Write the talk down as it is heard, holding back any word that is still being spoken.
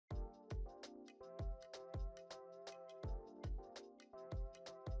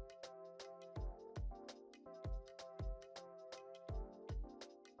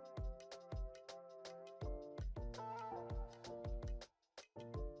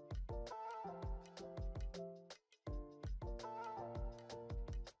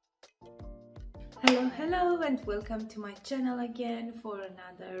Hello and welcome to my channel again for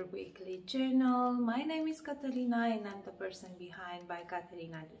another weekly journal. My name is Catalina and I'm the person behind by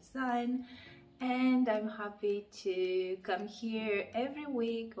Catalina Design, and I'm happy to come here every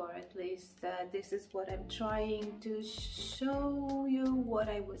week, or at least this is what I'm trying to show you, what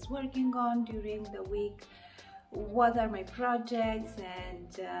I was working on during the week, what are my projects,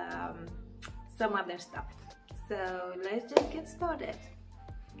 and some other stuff. So let's just get started.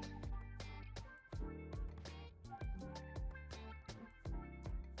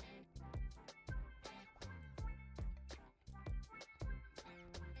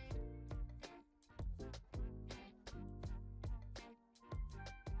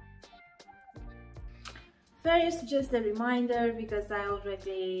 First, just a reminder, because I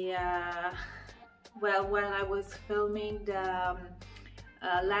already, while I was filming the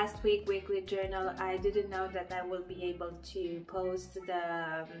last week weekly journal, I didn't know that I will be able to post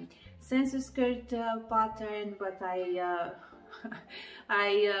the census skirt pattern, but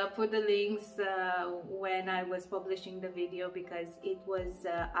I put the links when I was publishing the video, because it was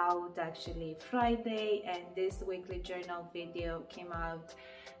out actually Friday, and this weekly journal video came out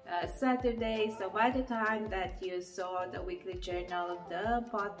Saturday. So by the time that you saw the weekly journal, the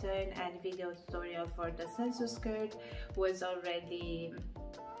pattern and video tutorial for the census skirt was already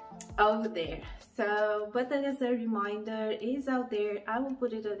out there. So, but as a reminder, is out there. I will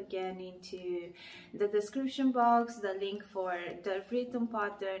put it again into the description box, the link for the written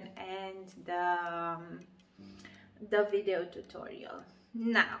pattern and the video tutorial.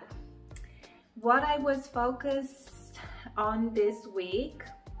 Now, what I was focused on this week,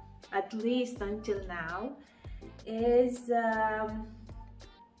 at least until now, is on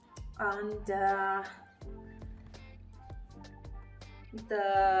the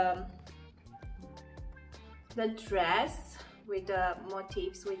dress with the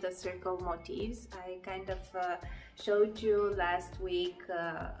motifs, with the circle motifs. I kind of showed you last week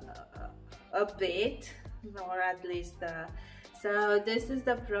a bit, or at least so this is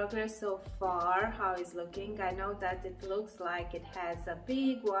the progress so far, how it's looking. I know that it looks like it has a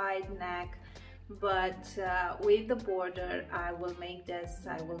big wide neck, but with the border I will make this,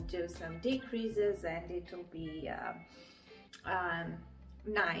 I will do some decreases and it will be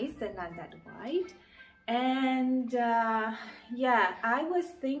nice and not that wide. And yeah, I was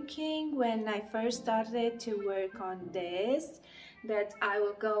thinking when I first started to work on this that I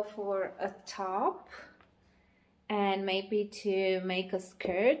will go for a top and maybe to make a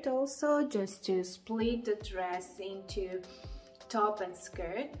skirt also, just to split the dress into top and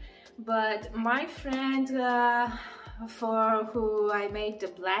skirt. But my friend for who I made the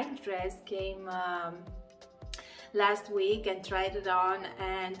black dress came last week and tried it on,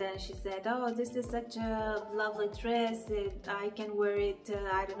 and then she said, oh, this is such a lovely dress, I can wear it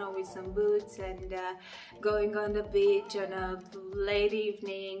I don't know, with some boots and going on the beach on a late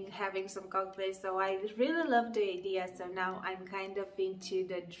evening having some cocktails. So I really love the idea, so now I'm kind of into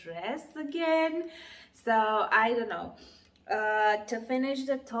the dress again. So I don't know, to finish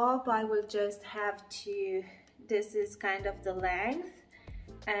the top I will just have to, this is kind of the length,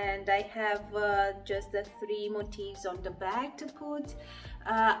 and I have just the 3 motifs on the back to put.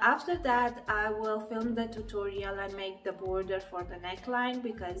 After that I will film the tutorial and make the border for the neckline,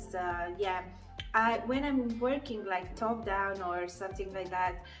 because yeah, when I'm working like top down or something like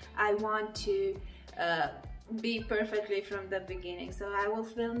that, I want to be perfectly from the beginning. So I will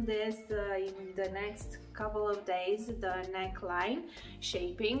film this in the next couple of days, the neckline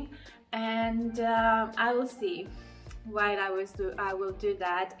shaping, and I will see what I will do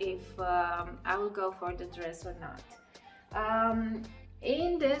that, if I will go for the dress or not.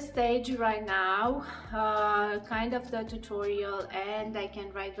 In this stage right now, kind of the tutorial, and I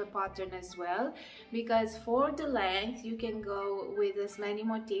can write the pattern as well, because for the length you can go with as many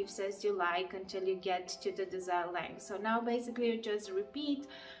motifs as you like until you get to the desired length. So now basically you just repeat.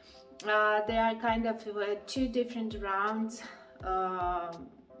 There are kind of 2 different rounds,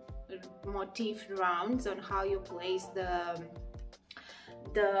 motif rounds, on how you place the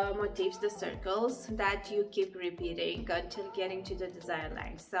motifs, the circles, that you keep repeating until getting to the desired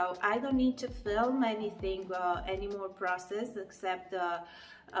length. So I don't need to film anything, any more process, except the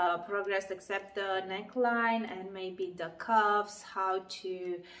progress, except the neckline and maybe the cuffs, how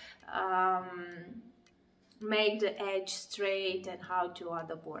to make the edge straight and how to add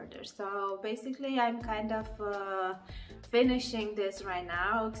the border. So basically I'm kind of finishing this right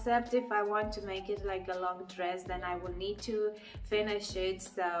now, except if I want to make it like a long dress, then I will need to finish it,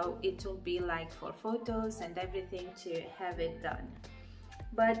 so it will be like for photos and everything to have it done.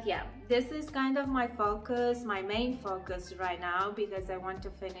 But yeah, this is kind of my focus, my main focus right now, because I want to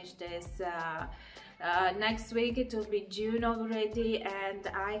finish this next week. It will be June already, and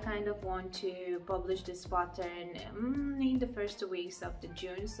I kind of want to publish this pattern in the first 2 weeks of the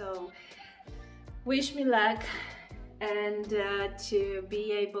June. So wish me luck, and to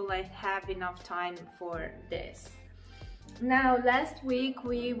be able to have enough time for this. Now, last week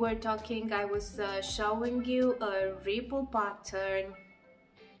we were talking, I was showing you a ripple pattern,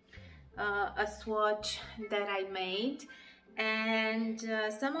 a swatch that I made, and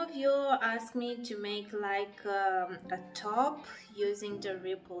some of you asked me to make like a top using the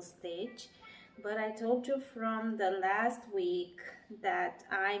ripple stitch, but I told you from the last week that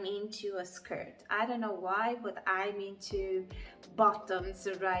I'm into a skirt. I don't know why, but I'm into bottoms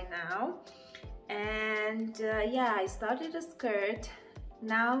right now. And yeah, I started a skirt.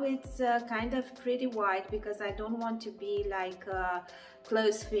 Now it's kind of pretty wide because I don't want to be like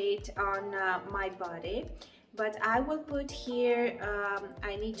close fit on my body. But I will put here,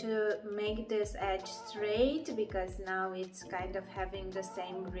 I need to make this edge straight because now it's kind of having the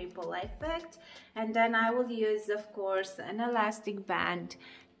same ripple effect. And then I will use, of course, an elastic band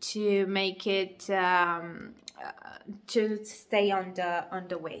to make it to stay on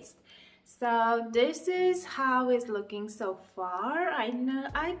the waist. So this is how it's looking so far.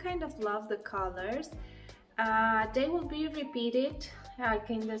 I kind of love the colors. They will be repeated like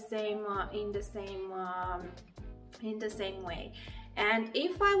in the same way. And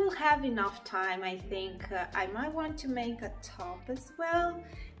if I will have enough time, I think I might want to make a top as well,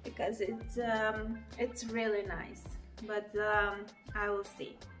 because it's really nice. But I will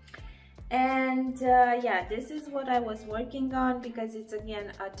see. And yeah, this is what I was working on, because it's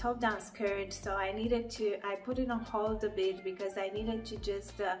again a top-down skirt, so I put it on hold a bit because I needed to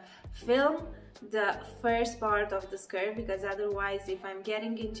just film the first part of the skirt, because otherwise if I'm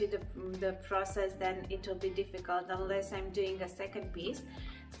getting into the process, then it will be difficult unless I'm doing a second piece.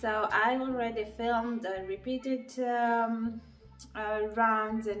 So I already filmed the repeated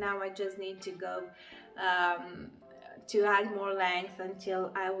rounds, and now I just need to go to add more length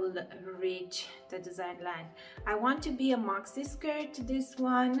until I will reach the design line. I want to be a maxi skirt, this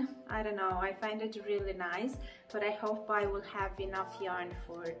one. I don't know, I find it really nice, but I hope I will have enough yarn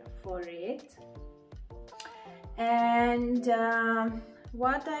for it. And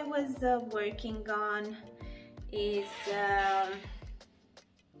what I was working on is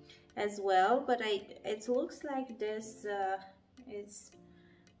as well, but it looks like this is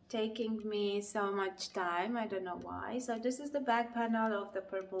taking me so much time. I don't know why. So this is the back panel of the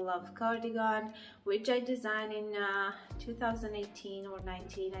Purple Love cardigan, which I designed in 2018 or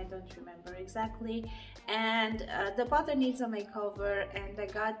 19, I don't remember exactly. And the pattern needs a makeover, and I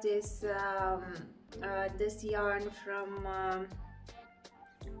got this this yarn from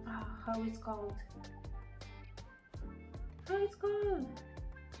how it's called?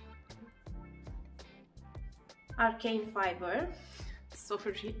 Arcane Fiber.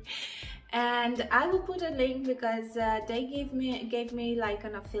 Sorry. And I will put a link because they gave me like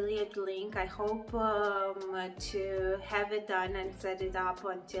an affiliate link. I hope to have it done and set it up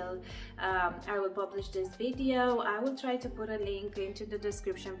until I will publish this video. I will try to put a link into the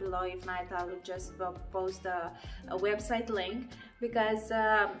description below. If not, I will just post a website link, because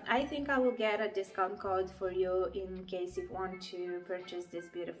I think I will get a discount code for you in case you want to purchase this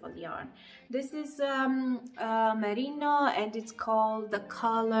beautiful yarn. This is merino, and it's called, the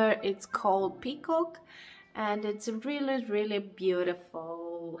color, it's called Peacock, and it's really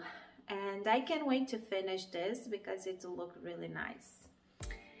beautiful, and I can't wait to finish this because it will look really nice.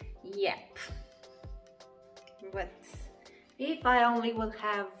 Yep. But if I only will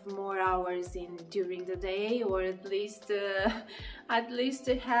have more hours during the day, or at least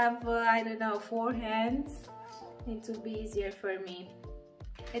to have I don't know, 4 hands, it will be easier for me.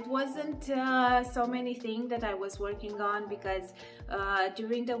 It wasn't so many things that I was working on, because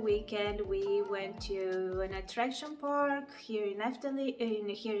during the weekend we went to an attraction park here in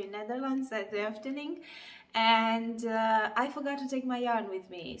Netherlands, at the Efteling, and I forgot to take my yarn with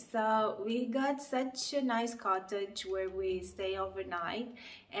me. So we got such a nice cottage where we stay overnight,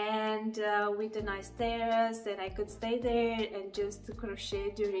 and with a nice terrace, and I could stay there and just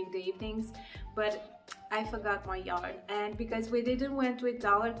crochet during the evenings, but I forgot my yarn. And because we didn't went with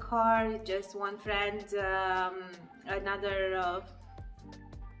our car, just one friend, another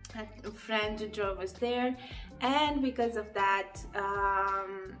friend drove us there, and because of that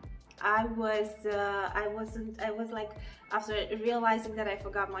I was like, after realizing that I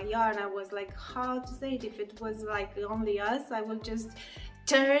forgot my yarn, I was like, how to say it? If it was like only us, I would just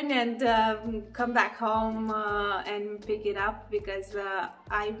turn and come back home and pick it up, because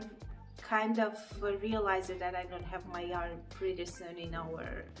I kind of realized that I don't have my yarn pretty soon in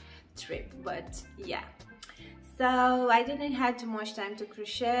our trip. But yeah, so I didn't have too much time to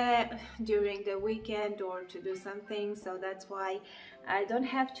crochet during the weekend or to do something, so that's why I don't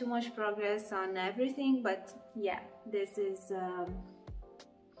have too much progress on everything. But yeah, this is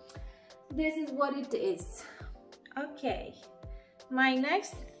what it is. Okay, my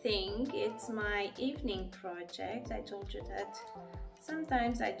next thing, it's my evening project. I told you that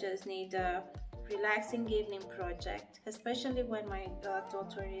sometimes I just need a relaxing evening project, especially when my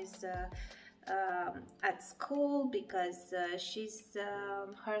daughter is at school, because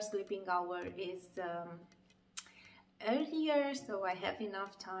her sleeping hour is earlier, so I have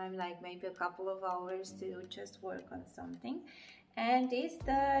enough time, like maybe a couple of hours, to just work on something. And it's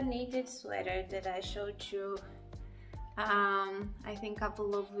the knitted sweater that I showed you I think a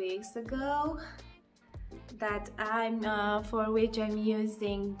couple of weeks ago, that for which I'm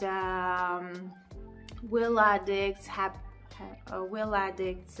using the Will Addicts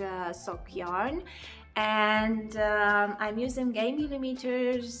sock yarn, and I'm using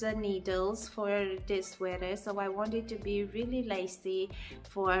 8mm needles for this sweater. So I want it to be really lacy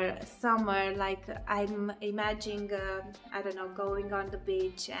for summer, like I'm imagining I don't know, going on the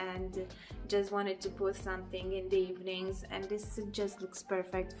beach and just wanted to put something in the evenings, and this just looks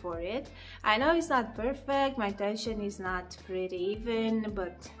perfect for it. I know it's not perfect, my tension is not pretty even,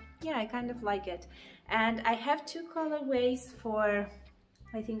 but yeah, I kind of like it. And I have two colorways for,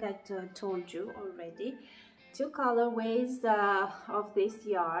 I think I told you already, two colorways of this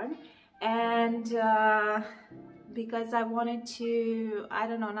yarn. And because I wanted to, I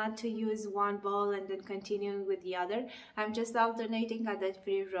don't know, not to use one ball and then continuing with the other, I'm just alternating at the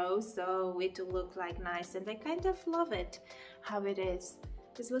 3 rows, so it will look like nice. And I kind of love it how it is.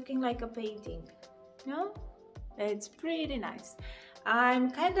 It's looking like a painting, no? It's pretty nice. I'm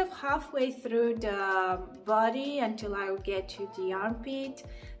kind of halfway through the body until I get to the armpit,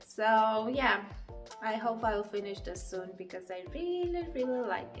 so yeah, I hope I'll finish this soon, because I really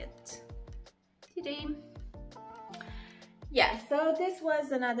like it. Yeah, so this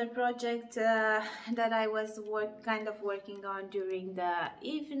was another project that I was kind of working on during the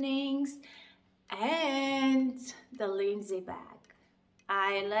evenings, and the Lindsay bag.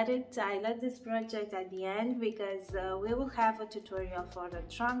 I let this project at the end, because we will have a tutorial for the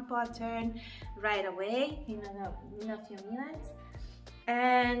trunk pattern right away in a few minutes,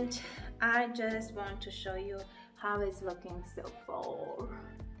 and I just want to show you how it's looking so far.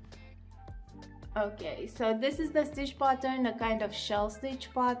 Okay, so this is the stitch pattern, a kind of shell stitch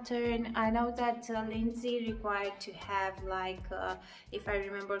pattern. I know that Lindsay required to have, like, if I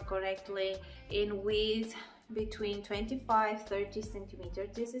remember correctly, in width between 25-30 centimeters.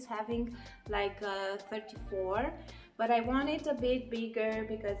 This is having like 34, but I want it a bit bigger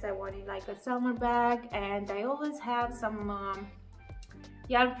because I want it like a summer bag, and I always have some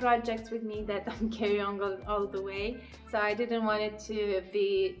yarn projects with me that I'm carrying on all the way, so I didn't want it to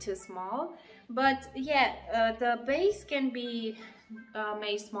be too small. But yeah, the base can be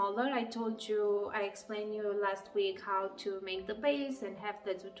made smaller. I explained you last week how to make the base and have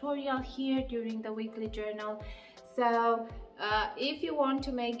the tutorial here during the weekly journal. So if you want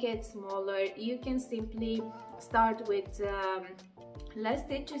to make it smaller, you can simply start with less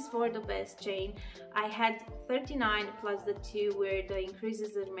stitches for the base chain. I had 39 plus the 2 where the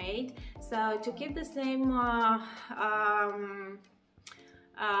increases are made. So to keep the same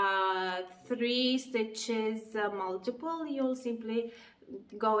 3 stitches multiple, you'll simply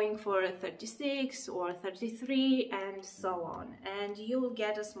going for a 36 or 33 and so on, and you will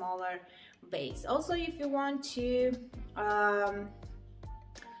get a smaller base. Also, if you want to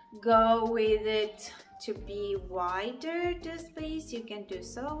go with it to be wider, this base, you can do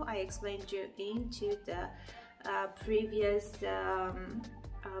so. I explained you into the previous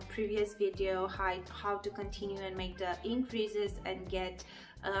video how to continue and make the increases and get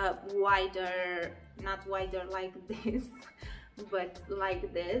wider, not wider like this, but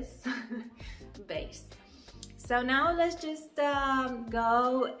like this base. So now let's just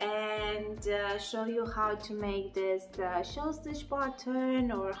go and show you how to make this shell stitch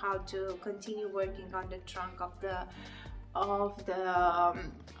pattern, or how to continue working on the trunk of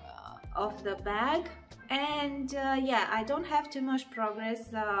the bag. And yeah, I don't have too much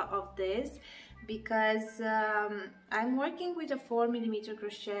progress of this because I'm working with a 4mm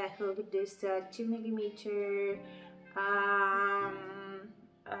crochet hook, this 2mm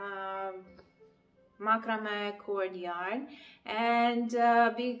macrame cord yarn, and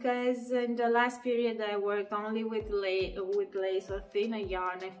because in the last period I worked only with lace or thinner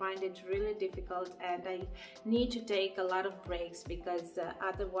yarn, I find it really difficult, and I need to take a lot of breaks because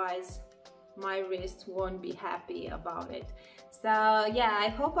otherwise my wrist won't be happy about it. So yeah, I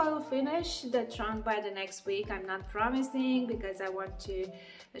hope I will finish the trunk by the next week. I'm not promising because I want to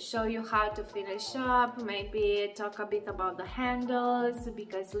show you how to finish up, maybe talk a bit about the handles,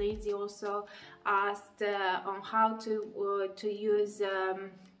 because Lindsay also asked on how to use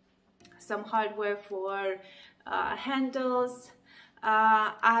some hardware for handles.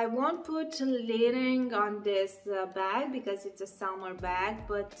 I won't put lining on this bag because it's a summer bag,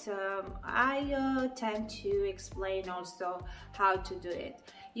 but I tend to explain also how to do it.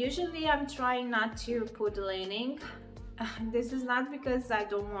 Usually I'm trying not to put lining. This is not because I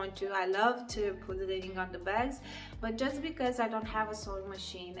don't want to. I love to put lining on the bags, but just because I don't have a sewing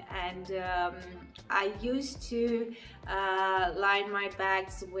machine, and I used to line my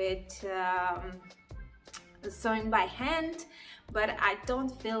bags with sewing by hand, but I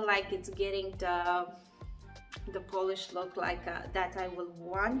don't feel like it's getting the polished look like that I will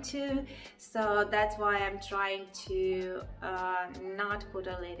want to. So that's why I'm trying to not put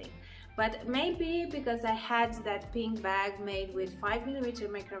a lining. But maybe because I had that pink bag made with 5mm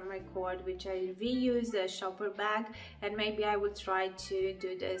macrame cord, which I reused a shopper bag, and maybe I will try to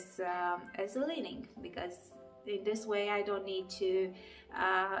do this as a lining, because in this way I don't need to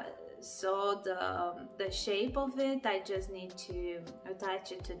sew the shape of it. I just need to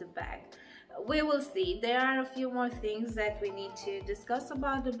attach it to the bag. We will see. There are a few more things that we need to discuss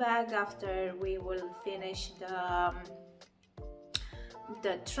about the bag after we will finish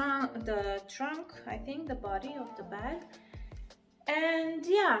the trunk, I think, the body of the bag. And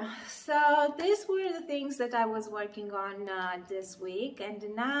yeah, so these were the things that I was working on this week, and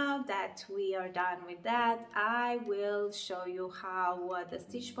now that we are done with that, I will show you how the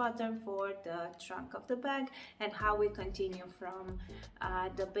stitch pattern for the trunk of the bag, and how we continue from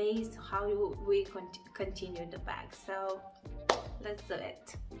the base, how we continue the bag. So let's do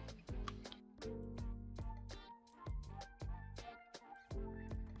it.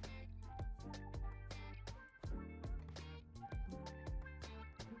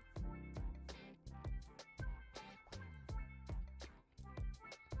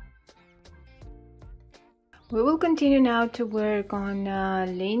 We will continue now to work on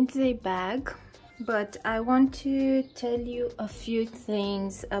Lindsay Bag, but I want to tell you a few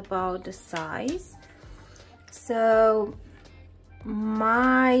things about the size. So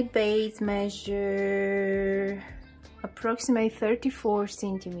my base measure approximately 34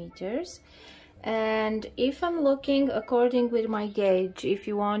 centimeters, and if I'm looking according with my gauge, if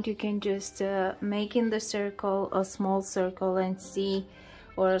you want you can just make in the circle a small circle and see,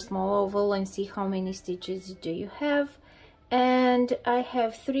 or a small oval, and see how many stitches do you have. And I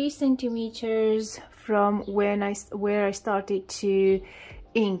have 3 centimeters from where I started to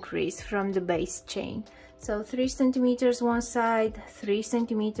increase from the base chain. So 3 centimeters one side, 3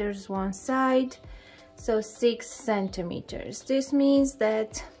 centimeters one side, so 6 centimeters. This means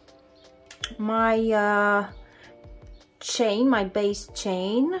that my chain, my base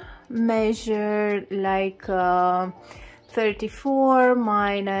chain, measure like 34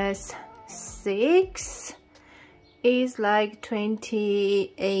 minus 6 is like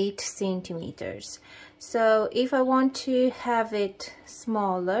 28 centimeters. So if I want to have it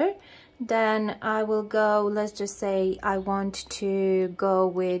smaller, then I will go, let's just say I want to go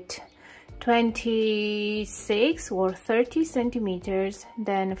with 26 or 30 centimeters,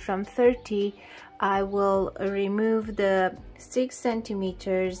 then from 30 I will remove the 6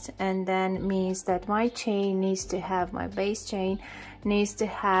 centimeters, and then means that my chain needs to have, my base chain needs to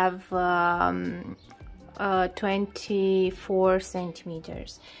have 24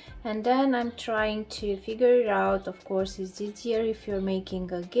 centimeters. And then I'm trying to figure it out. Of course, it's easier if you're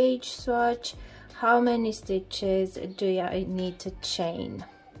making a gauge swatch. How many stitches do I need to chain?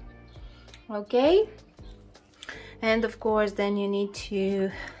 Okay, and of course then you need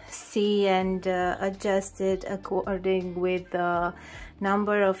to see and adjust it according with the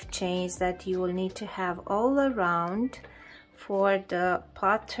number of chains that you will need to have all around for the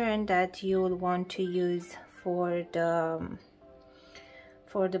pattern that you will want to use for the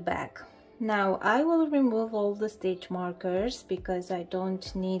bag. Now I will remove all the stitch markers because I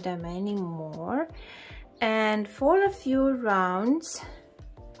don't need them anymore, and for a few rounds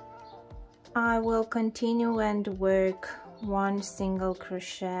I will continue and work 1 single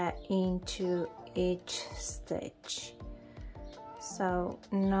crochet into each stitch, so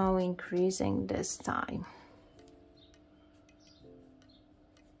no increasing this time.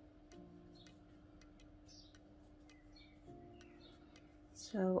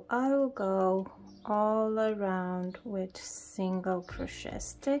 So I will go all around with single crochet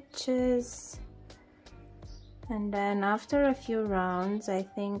stitches, and then after a few rounds I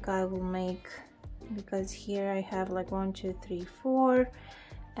think I will make, because here I have like 1, 2, 3, 4,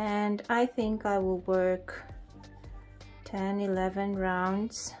 and I think I will work 10, 11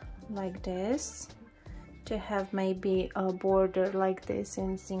 rounds like this to have maybe a border like this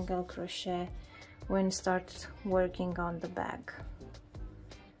in single crochet when start working on the bag,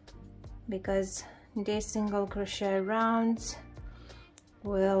 because these single crochet rounds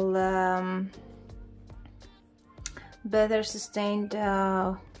will better sustain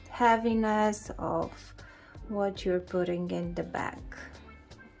the heaviness of what you're putting in the bag.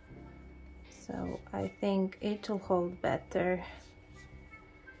 So I think it will hold better.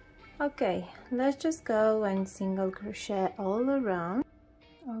 Okay, let's just go and single crochet all around.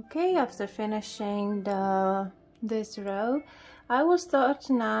 Okay, after finishing this row, I will start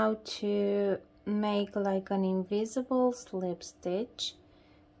now to make like an invisible slip stitch,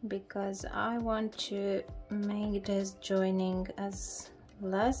 because I want to make this joining as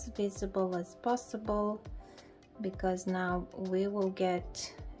less visible as possible, because now we will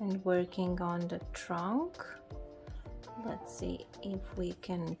get and working on the trunk. Let's see if we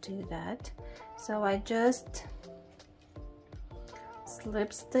can do that. So I just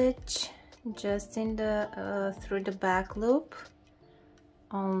slip stitch just in the through the back loop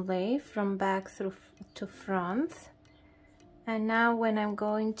only, from back through to front. And now when I'm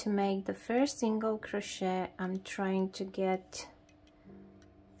going to make the first single crochet, I'm trying to get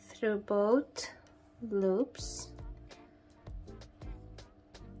through both loops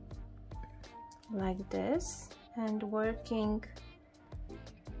like this, and working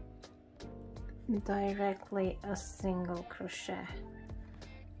directly a single crochet,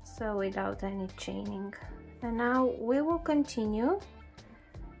 so without any chaining. And now we will continue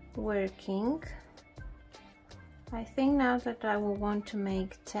working. I think now that I will want to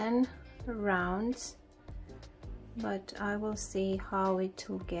make 10 rounds, but I will see how it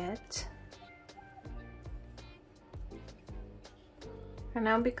will get. And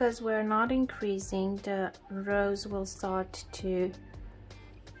now, because we're not increasing, the rows will start to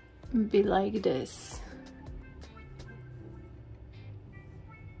be like this.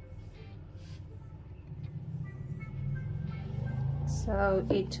 So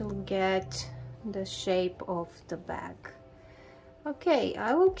it will get the shape of the bag. Okay,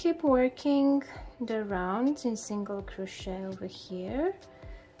 I will keep working the rounds in single crochet over here,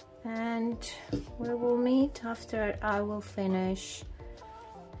 and we will meet after I will finish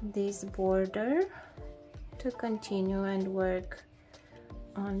this border to continue and work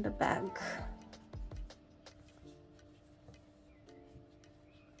on the bag.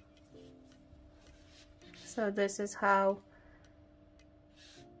 So this is how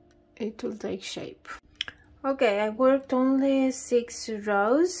it will take shape. Okay, I worked only 6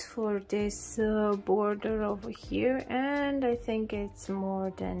 rows for this border over here, and I think it's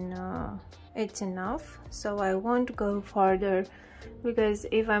more than it's enough, so I won't go further, because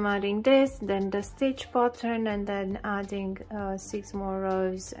if I'm adding this, then the stitch pattern, and then adding 6 more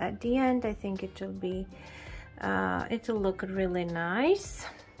rows at the end, I think it will be it will look really nice.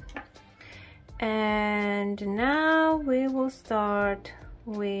 And now we will start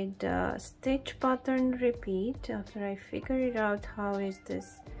with the stitch pattern repeat after I figure it out how is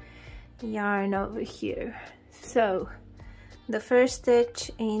this yarn over here. So the first stitch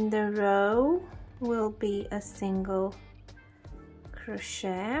in the row will be a single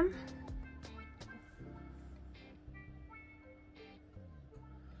crochet,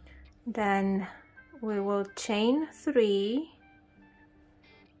 then we will chain 3,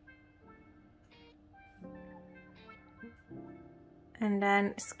 and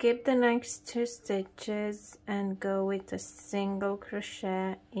then skip the next 2 stitches and go with a single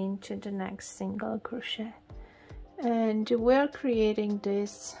crochet into the next single crochet, and we're creating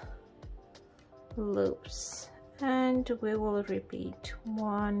these loops, and we will repeat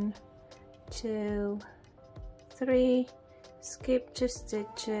 1, 2, 3, skip 2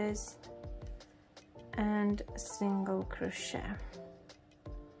 stitches and single crochet,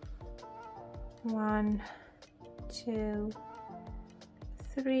 1, 2,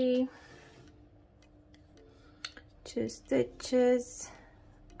 3, 2 stitches,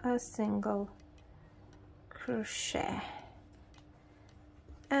 a single crochet,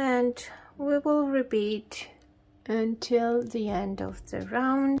 and we will repeat until the end of the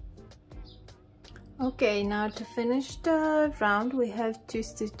round. Okay, now to finish the round we have 2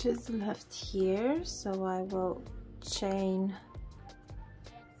 stitches left here, so I will chain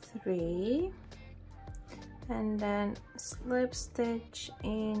 3, and then slip stitch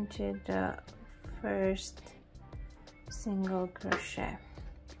into the first single crochet.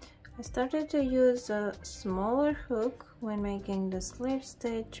 I started to use a smaller hook when making the slip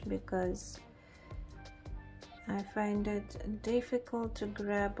stitch because I find it difficult to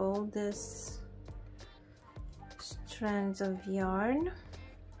grab all these strands of yarn.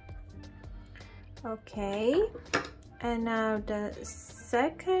 Okay, and now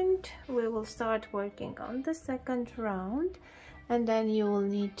we will start working on the second round, and then you will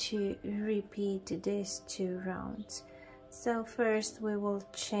need to repeat these 2 rounds. So first we will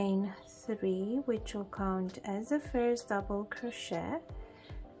chain 3, which will count as the first double crochet,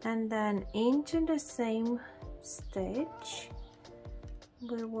 and then into the same stitch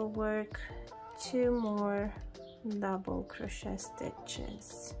we will work 2 more double crochet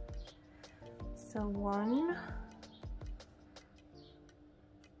stitches. So 1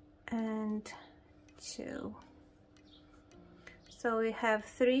 and 2. So we have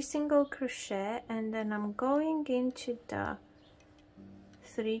 3 single crochet, and then I'm going into the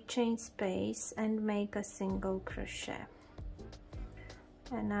 3 chain space and make a single crochet.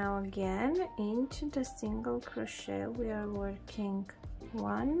 And now again into the single crochet we are working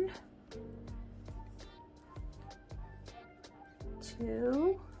 1,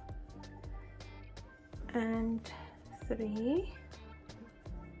 2 and 3,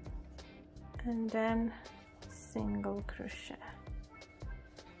 and then single crochet.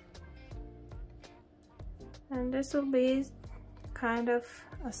 And this will be kind of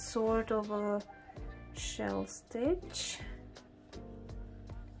a sort of a shell stitch.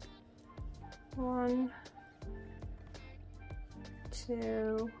 1,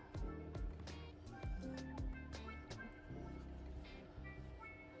 2,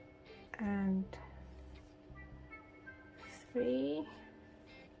 and 3,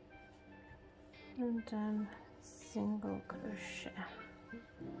 and then single crochet.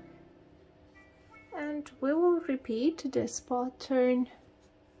 And we will repeat this pattern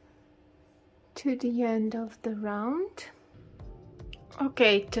to the end of the round.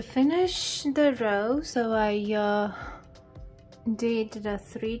 Okay, to finish the row, so I did the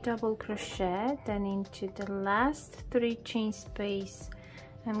 3 double crochet, then into the last 3 chain space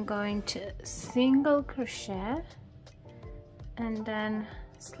I'm going to single crochet and then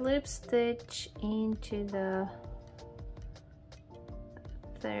slip stitch into the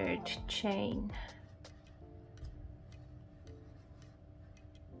 3rd chain.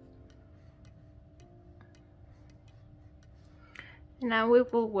 Now we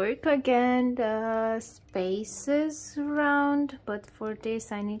will work again the spaces around, but for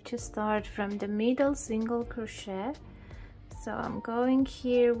this I need to start from the middle single crochet. So I'm going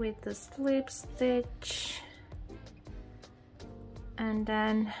here with the slip stitch and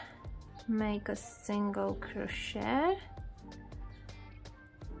then make a single crochet.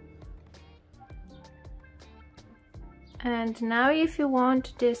 And now if you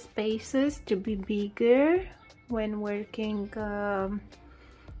want the spaces to be bigger when working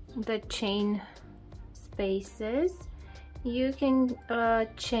the chain spaces, you can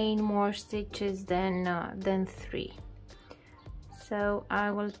chain more stitches than 3. So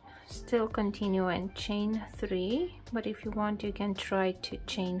I will still continue and chain 3, but if you want you can try to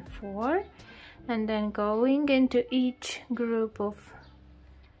chain 4, and then going into each group of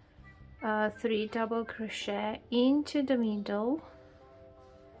 3 double crochet into the middle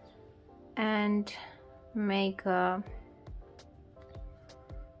and make the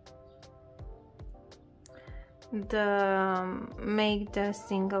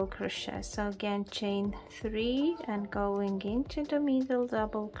single crochet. So again chain 3 and going into the middle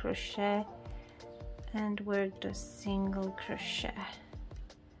double crochet and work the single crochet,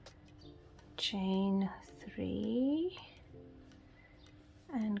 chain 3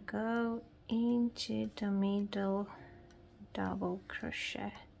 and go into the middle double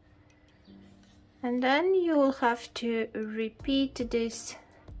crochet. And then you will have to repeat this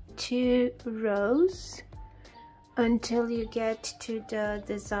 2 rows until you get to the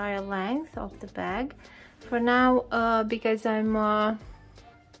desired length of the bag. For now, because I'm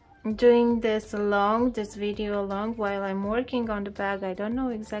doing this video along while I'm working on the bag, I don't know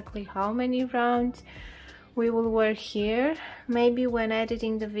exactly how many rounds we will work here. Maybe when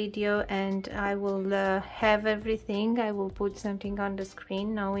editing the video and I will have everything, I will put something on the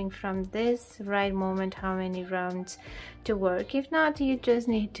screen knowing from this right moment how many rounds to work. If not, you just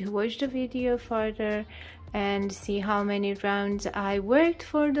need to watch the video further and see how many rounds I worked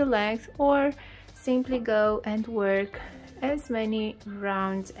for the length, or simply go and work as many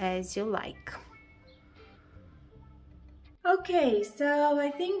rounds as you like. Okay, so I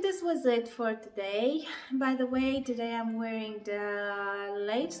think this was it for today. By the way, today I'm wearing the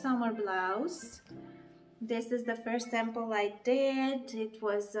late summer blouse. This is the first sample I did. It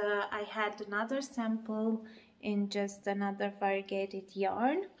was, I had another sample in just another variegated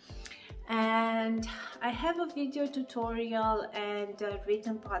yarn. And I have a video tutorial and a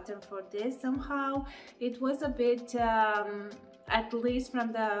written pattern for this. Somehow it was a bit, at least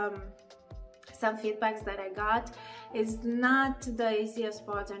from the some feedbacks that I got, is not the easiest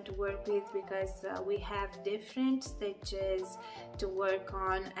pattern to work with because we have different stitches to work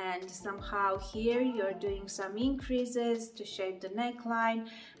on, and somehow here you're doing some increases to shape the neckline.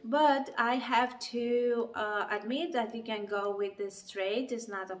 But I have to admit that you can go with this straight, it's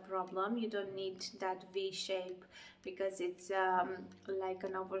not a problem. You don't need that V shape because it's like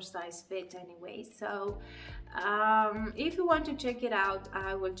an oversized fit anyway. So if you want to check it out,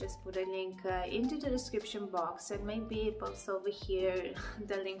 I will just put a link into the description box, and maybe post over here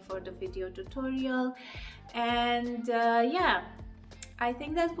the link for the video tutorial. And yeah, I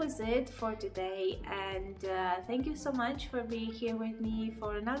think that was it for today, and thank you so much for being here with me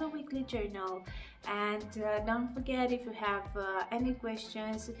for another weekly journal. And don't forget, if you have any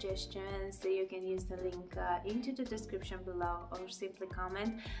questions, suggestions, you can use the link into the description below, or simply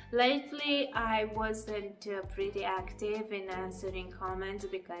comment. Lately I wasn't pretty active in answering comments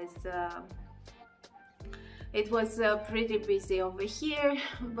because it was pretty busy over here,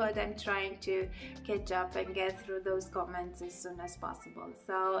 but I'm trying to catch up and get through those comments as soon as possible.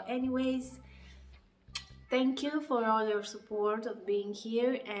 So anyways, thank you for all your support of being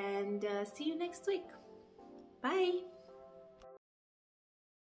here, and see you next week. Bye!